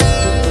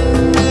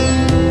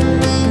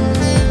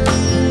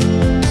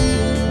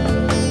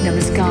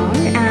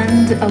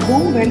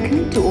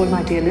welcome to all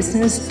my dear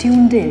listeners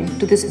tuned in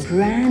to this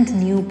brand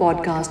new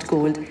podcast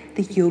called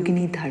The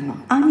Yogini Dharma.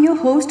 I'm your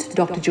host,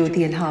 Dr.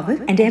 Jyoti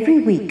Elhavar, and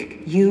every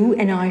week you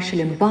and I shall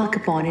embark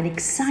upon an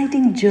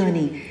exciting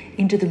journey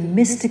into the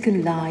mystical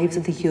lives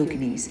of the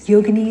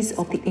yoginis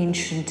of the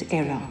ancient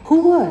era.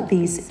 Who were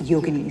these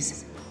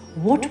yoginis?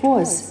 What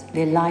was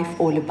their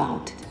life all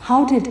about?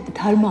 How did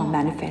dharma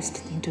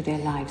manifest into their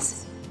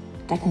lives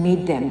that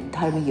made them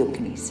dharma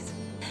yoginis?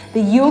 The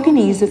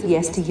yoginis of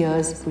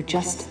yesteryears were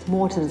just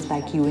mortals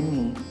like you and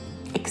me,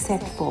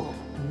 except for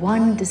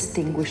one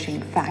distinguishing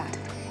fact,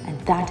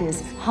 and that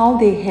is how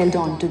they held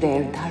on to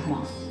their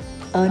dharma,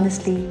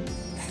 earnestly,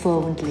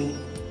 fervently,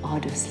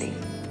 arduously.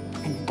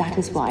 And that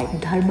is why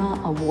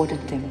dharma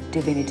awarded them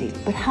divinity.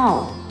 But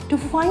how? To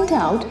find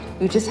out,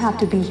 you just have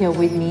to be here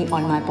with me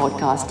on my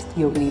podcast,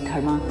 Yogini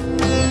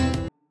Dharma.